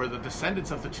Prussia, were the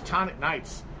descendants of the Teutonic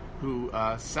Knights who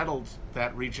settled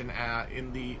that region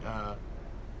in the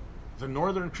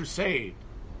Northern Crusade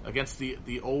against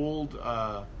the old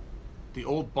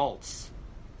Balts,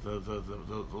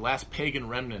 the last pagan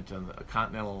remnant in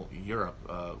continental Europe,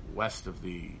 west of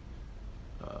the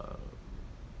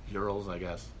Urals, I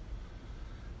guess,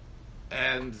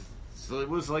 and so it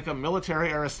was like a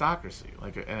military aristocracy,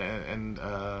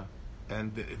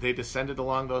 and they descended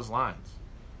along those lines.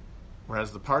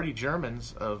 Whereas the party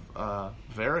Germans of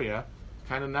Bavaria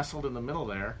kind of nestled in the middle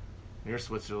there, near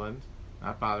Switzerland,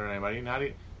 not bothering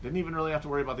anybody. Didn't even really have to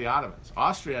worry about the Ottomans.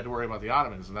 Austria had to worry about the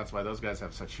Ottomans, and that's why those guys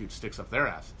have such huge sticks up their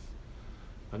asses.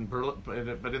 But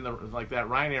in the like that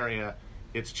Rhine area,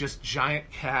 it's just giant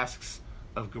casks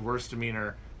of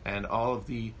Gewürztraminer and all of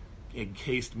the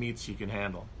encased meats you can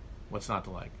handle. What's not to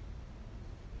like?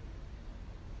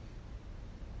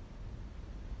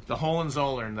 The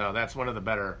Hohenzollern, though, that's one of the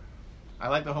better. I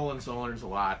like the Hohenzollerns a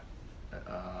lot.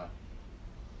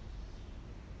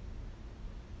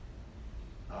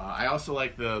 I also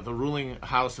like the ruling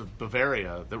house of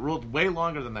Bavaria that ruled way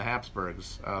longer than the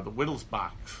Habsburgs. The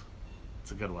Wittelsbachs.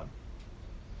 It's a good one.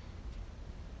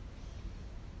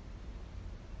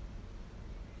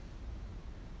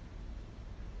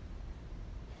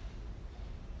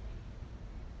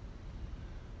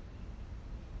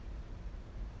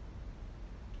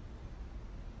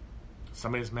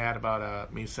 Somebody's mad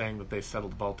about me saying that they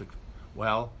settled the Baltic.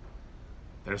 Well,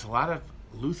 there's a lot of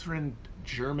Lutheran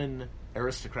German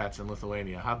aristocrats in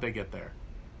Lithuania. How'd they get there?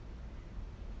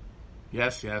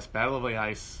 Yes, Battle of the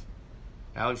Ice,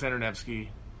 Alexander Nevsky.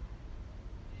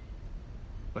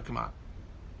 But come on,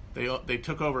 they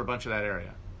took over a bunch of that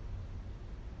area.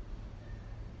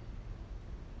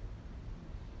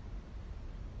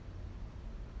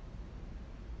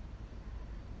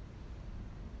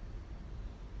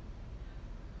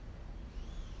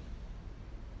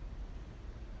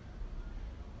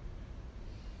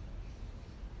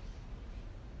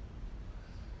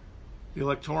 The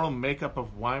electoral makeup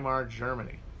of Weimar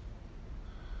Germany.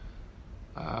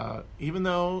 Even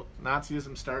though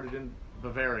Nazism started in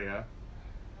Bavaria,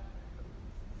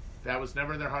 that was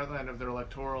never their heartland of their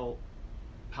electoral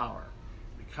power,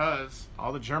 because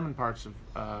all the German parts of,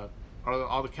 or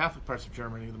all the Catholic parts of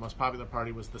Germany, the most popular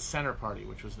party was the Center Party,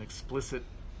 which was an explicit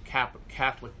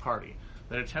Catholic party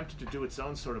that attempted to do its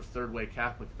own sort of third-way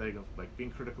Catholic thing of like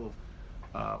being critical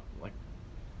of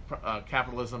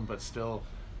capitalism, but still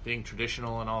being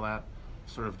traditional and all that,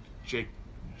 sort of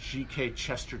G.K.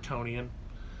 Chestertonian.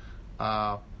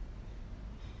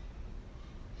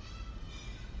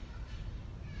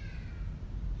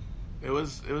 It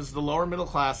was the lower middle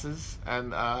classes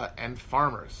and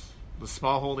farmers, the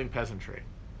small holding peasantry,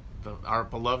 our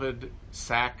beloved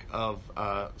sack of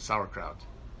sauerkraut,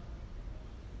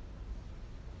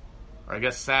 or I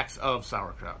guess sacks of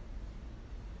sauerkraut.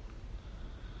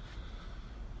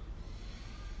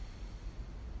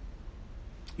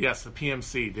 Yes, the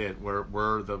PMC did. We're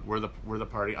the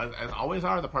party, and always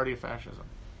are the party of fascism.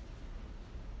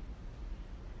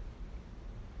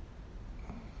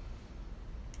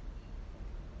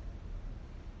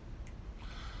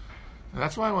 And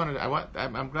that's why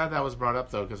I'm glad that was brought up,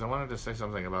 though, because I wanted to say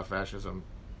something about fascism.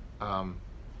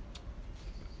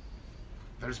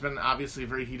 There's been obviously a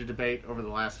very heated debate over the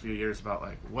last few years about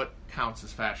like what counts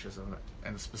as fascism,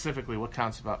 and specifically what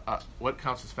counts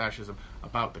as fascism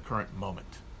about the current moment.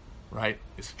 Right?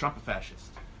 Is Trump a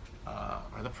fascist?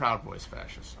 Are the Proud Boys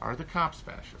fascist? Are the cops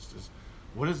fascist?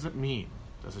 What does it mean?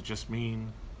 Does it just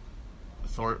mean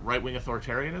right-wing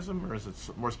authoritarianism, or is it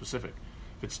more specific?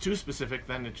 If it's too specific,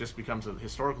 then it just becomes a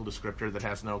historical descriptor that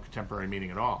has no contemporary meaning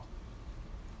at all.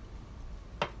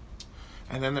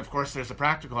 And then, of course, there's a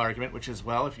practical argument, which is,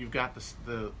 well, if you've got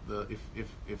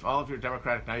if all of your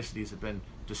democratic niceties have been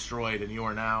destroyed and you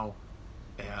are now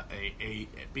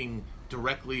being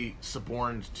directly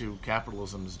suborned to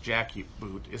capitalism's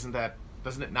jackboot,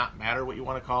 doesn't it not matter what you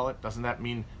want to call it? Doesn't that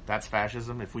mean that's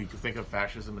fascism? If we think of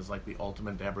fascism as like the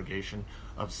ultimate abrogation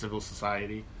of civil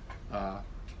society, and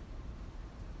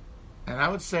I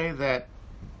would say that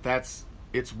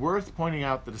it's worth pointing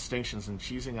out the distinctions and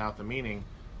choosing out the meaning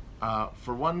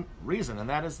for one reason, and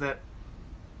that is that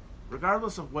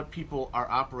regardless of what people are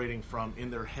operating from in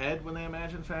their head when they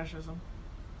imagine fascism,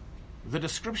 the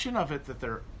description of it that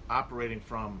they're operating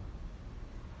from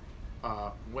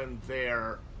when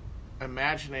they're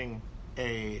imagining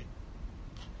a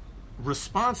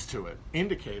response to it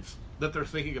indicates that they're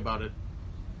thinking about it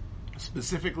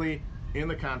specifically in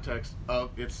the context of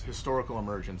its historical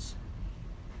emergence.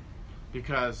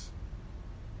 Because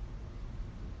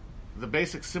the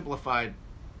basic simplified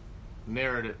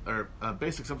narrative, or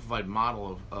basic simplified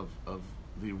model of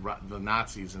the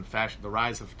Nazis and the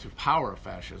rise to power of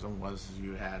fascism was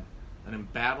you had an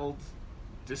embattled,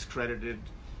 discredited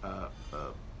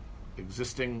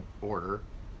existing order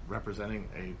representing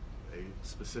a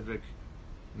specific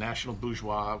national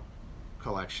bourgeois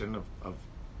collection of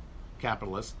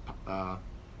capitalists,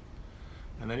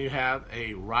 and then you have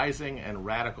a rising and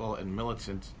radical and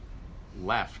militant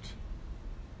left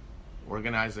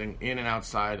organizing in and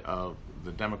outside of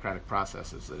the democratic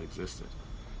processes that existed.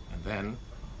 And then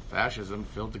fascism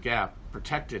filled the gap,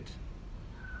 protected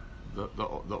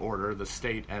the order, the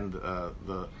state, and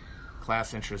the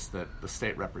class interests that the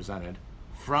state represented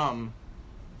from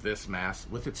this mass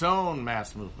with its own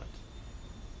mass movement.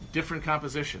 Different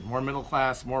composition, more middle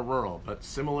class, more rural, but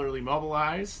similarly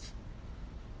mobilized,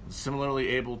 similarly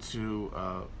able to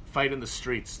fight in the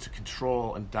streets to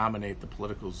control and dominate the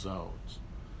political zones.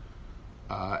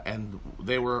 And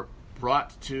they were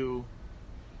brought to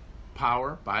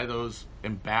power by those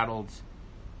embattled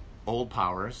old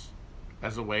powers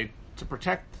as a way to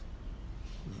protect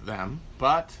them,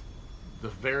 but the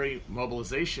very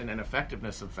mobilization and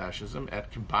effectiveness of fascism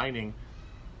at combining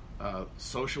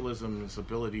socialism's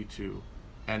ability to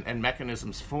and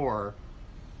mechanisms for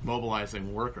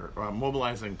mobilizing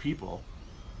mobilizing people,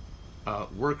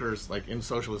 workers like in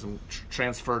socialism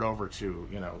transferred over to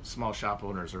small shop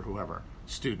owners or whoever,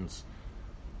 students,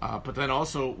 but then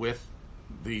also with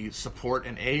the support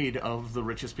and aid of the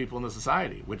richest people in the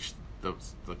society, which the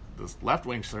left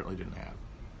wing certainly didn't have.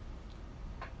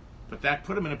 But that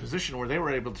put them in a position where they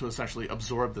were able to essentially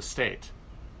absorb the state.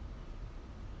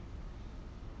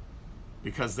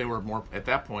 Because they were more, at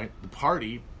that point, the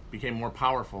party became more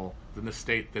powerful than the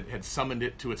state that had summoned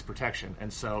it to its protection.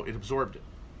 And so it absorbed it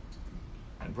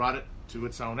and brought it to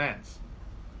its own ends.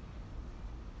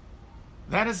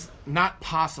 That is not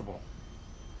possible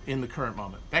in the current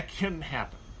moment. That couldn't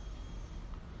happen.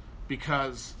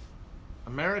 Because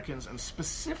Americans, and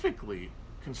specifically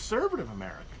conservative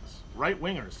Americans,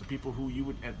 right-wingers, the people who you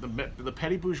would, the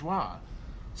petty bourgeois,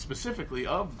 specifically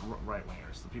of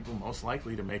right-wingers, the people most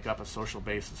likely to make up a social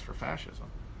basis for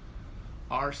fascism,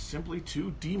 are simply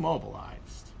too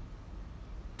demobilized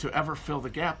to ever fill the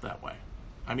gap that way.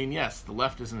 I mean, yes, the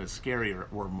left isn't as scary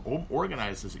or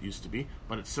organized as it used to be,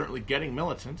 but it's certainly getting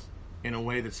militant in a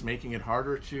way that's making it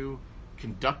harder to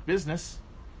conduct business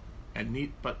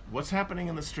and but what's happening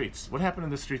in the streets? What happened in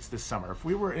the streets this summer? If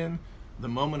we were in the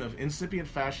moment of incipient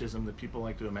fascism that people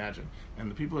like to imagine, and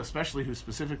the people especially who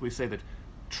specifically say that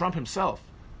Trump himself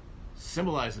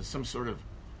symbolizes some sort of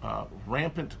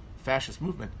rampant fascist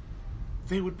movement,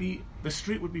 the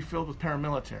street would be filled with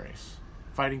paramilitaries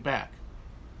fighting back.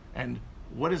 And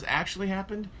what has actually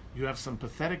happened? You have some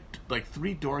pathetic, like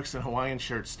 3 dorks in Hawaiian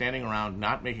shirts standing around,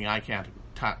 not making eye contact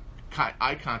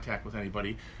with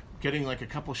anybody, getting like a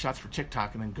couple shots for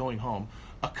TikTok and then going home.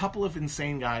 A couple of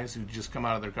insane guys who just come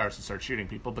out of their cars and start shooting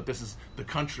people, but this is the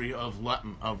country of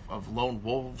lone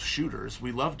wolf shooters.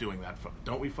 We love doing that,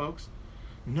 don't we, folks?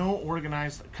 No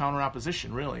organized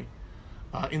counter-opposition, really,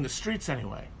 in the streets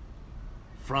anyway,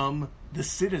 from the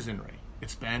citizenry.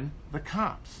 It's been the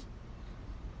cops.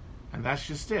 And that's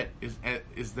just it,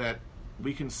 is that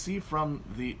we can see from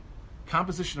the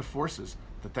composition of forces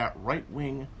that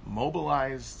right-wing,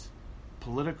 mobilized,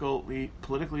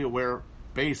 politically aware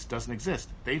base doesn't exist.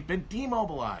 They've been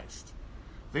demobilized.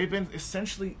 They've been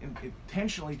essentially,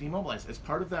 intentionally demobilized as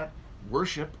part of that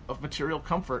worship of material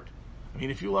comfort. I mean,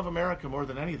 if you love America more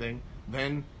than anything,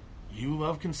 then you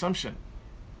love consumption.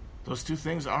 Those two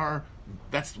things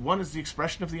one is the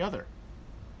expression of the other.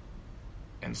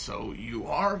 And so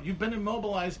you've been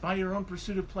immobilized by your own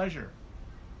pursuit of pleasure.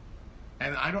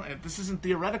 And this isn't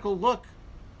theoretical. Look,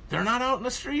 they're not out in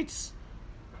the streets.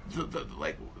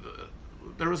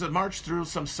 There was a march through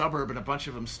some suburb, and a bunch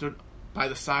of them stood by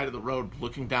the side of the road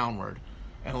looking downward.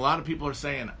 And a lot of people are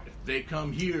saying, if they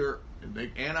come here,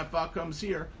 Antifa comes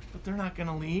here, but they're not going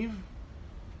to leave.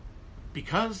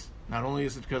 Because, not only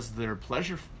is it because their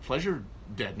pleasure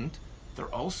deadened,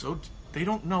 they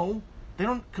don't know, they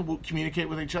don't communicate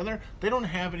with each other, they don't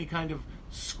have any kind of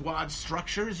squad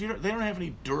structures, they don't have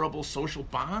any durable social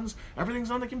bonds,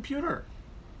 everything's on the computer.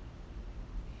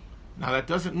 Now, that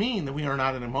doesn't mean that we are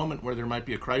not in a moment where there might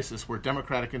be a crisis where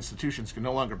democratic institutions can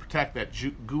no longer protect that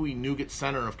gooey nougat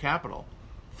center of capital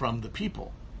from the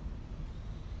people.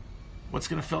 What's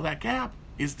going to fill that gap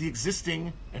is the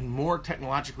existing and more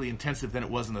technologically intensive than it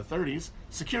was in the 30s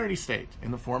security state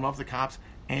in the form of the cops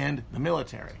and the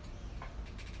military.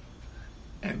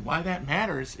 And why that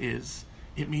matters is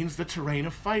it means the terrain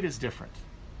of fight is different.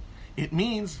 It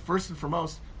means, first and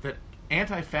foremost, that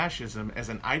anti-fascism as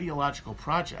an ideological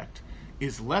project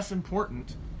is less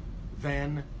important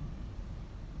than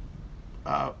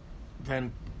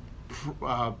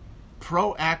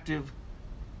proactive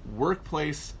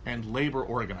workplace and labor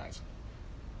organizing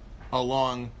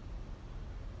along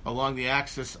the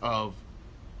axis of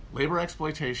labor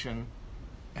exploitation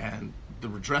and the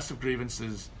redress of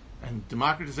grievances and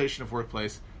democratization of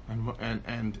workplace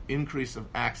and increase of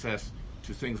access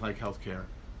to things like healthcare.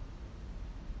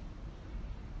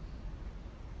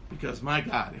 Because, my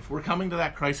God, if we're coming to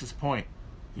that crisis point,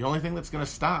 the only thing that's going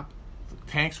to stop the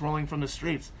tanks rolling from the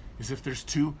streets is if there's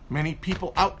too many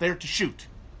people out there to shoot.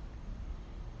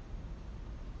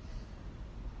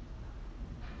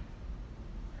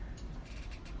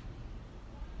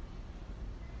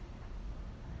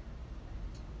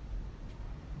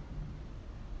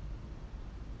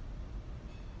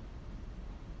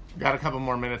 Got a couple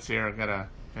more minutes here. If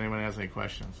anyone has any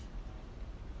questions.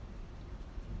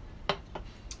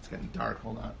 It's getting dark.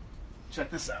 Hold on.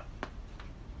 Check this out.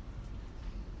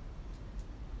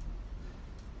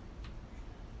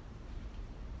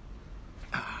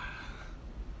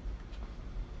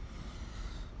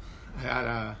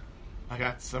 I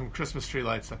got some Christmas tree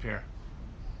lights up here.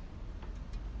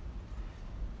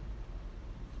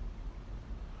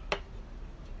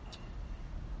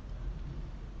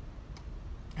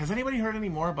 Has anybody heard any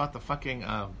more about the fucking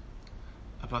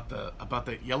about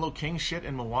the Yellow King shit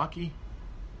in Milwaukee?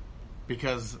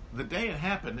 Because the day it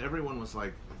happened, everyone was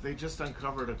like, they just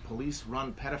uncovered a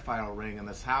police-run pedophile ring in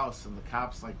this house, and the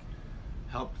cops like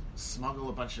helped smuggle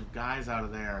a bunch of guys out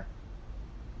of there,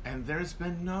 and there's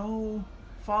been no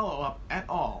follow-up at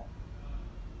all.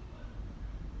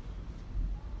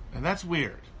 And that's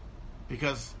weird,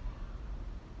 because,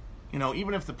 you know,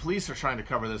 even if the police are trying to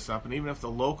cover this up, and even if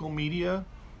the local media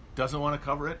doesn't want to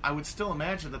cover it, I would still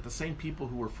imagine that the same people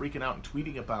who were freaking out and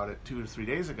tweeting about it 2 to 3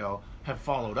 days ago have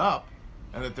followed up,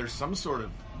 and that there's some sort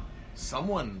of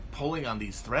someone pulling on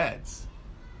these threads.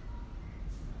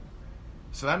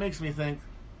 So that makes me think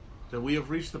that we have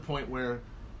reached the point where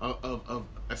of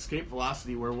escape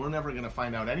velocity, where we're never going to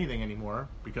find out anything anymore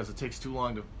because it takes too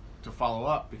long to follow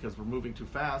up, because we're moving too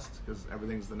fast, because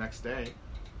everything's the next day.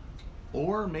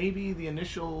 Or maybe the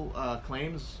initial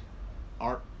claims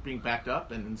aren't being backed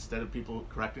up, and instead of people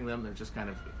correcting them, they're just kind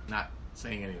of not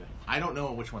saying anything. I don't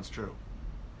know which one's true,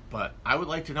 but I would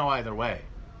like to know either way.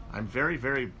 I'm very,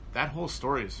 very... That whole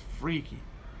story is freaky.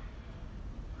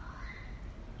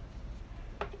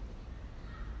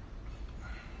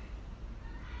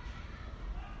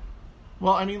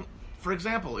 Well, I mean, for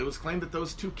example, it was claimed that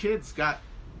those 2 kids got...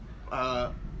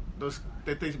 that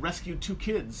they rescued 2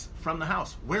 kids from the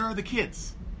house. Where are the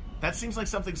kids? That seems like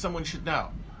something someone should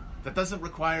know. That doesn't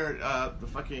require the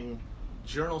fucking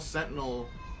Journal Sentinel,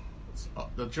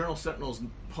 the Journal Sentinel's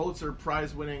Pulitzer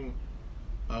Prize-winning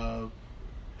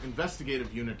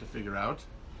investigative unit to figure out.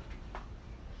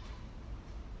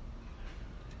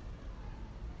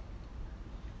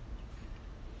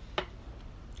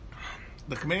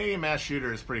 The Canadian mass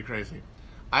shooter is pretty crazy.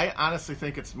 I honestly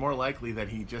think it's more likely that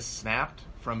he just snapped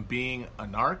from being a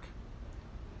narc,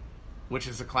 which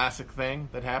is a classic thing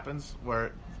that happens,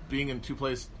 where being two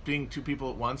people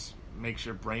at once makes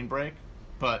your brain break.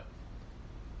 But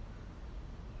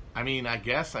I mean, I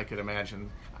guess I could imagine.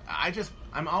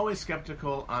 I'm always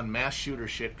skeptical on mass shooter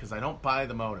shit because I don't buy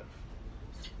the motive.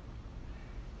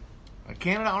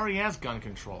 Canada already has gun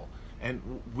control, and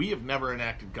we have never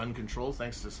enacted gun control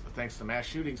thanks to mass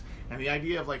shootings. And the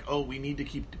idea of like, we need to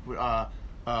keep,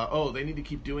 they need to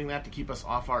keep doing that to keep us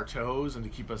off our toes and to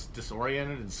keep us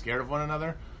disoriented and scared of one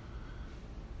another.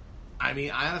 I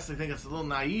mean, I honestly think it's a little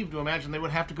naive to imagine they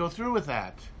would have to go through with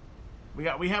that.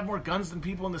 We have more guns than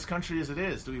people in this country as it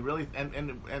is. Do we really?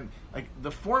 And like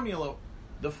the formula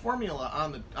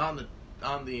on the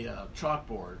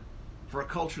chalkboard for a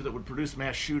culture that would produce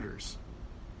mass shooters,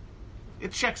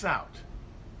 it checks out.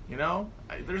 You know,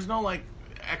 there's no like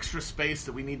extra space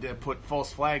that we need to put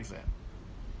false flags in.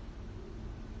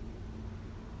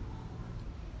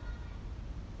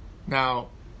 Now,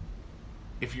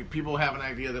 if people have an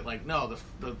idea that like, no,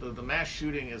 the mass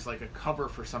shooting is like a cover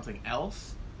for something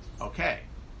else, okay,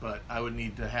 but I would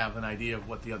need to have an idea of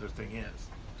what the other thing is,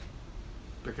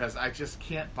 because I just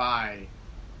can't buy,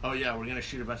 oh yeah, we're going to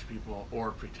shoot a bunch of people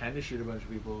or pretend to shoot a bunch of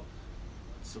people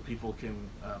so people can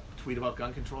tweet about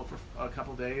gun control for a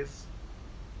couple days.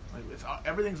 Like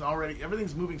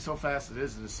everything's moving so fast. It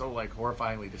is so like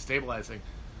horrifyingly destabilizing.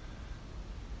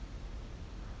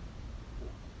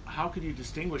 How could you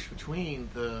distinguish between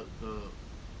the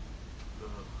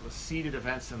seeded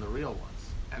events and the real ones?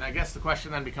 And I guess the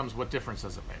question then becomes, what difference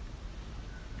does it make?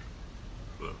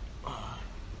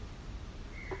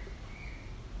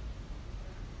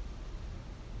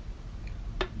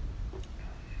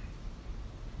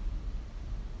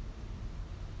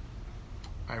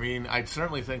 I mean, I'd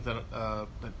certainly think that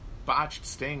botched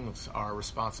stings are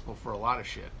responsible for a lot of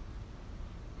shit.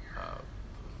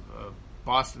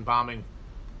 Boston bombing,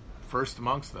 first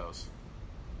amongst those.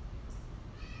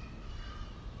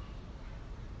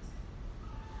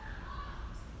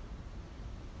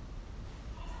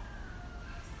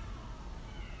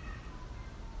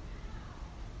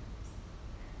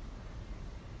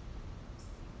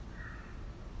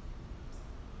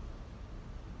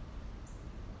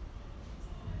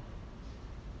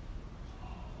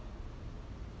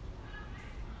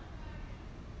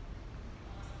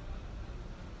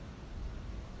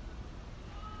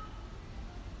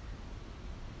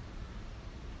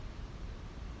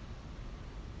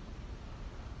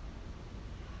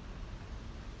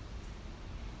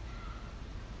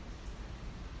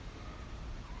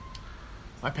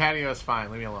 My patio is fine.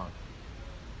 Leave me alone.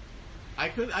 I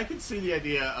could see the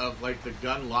idea of like the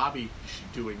gun lobby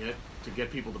doing it to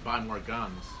get people to buy more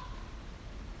guns.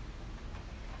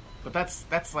 But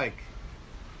that's like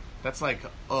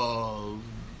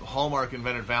Hallmark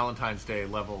invented Valentine's Day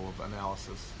level of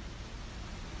analysis.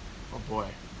 Oh boy.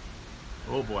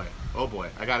 Oh boy. Oh boy.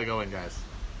 I gotta go in, guys.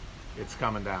 It's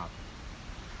coming down.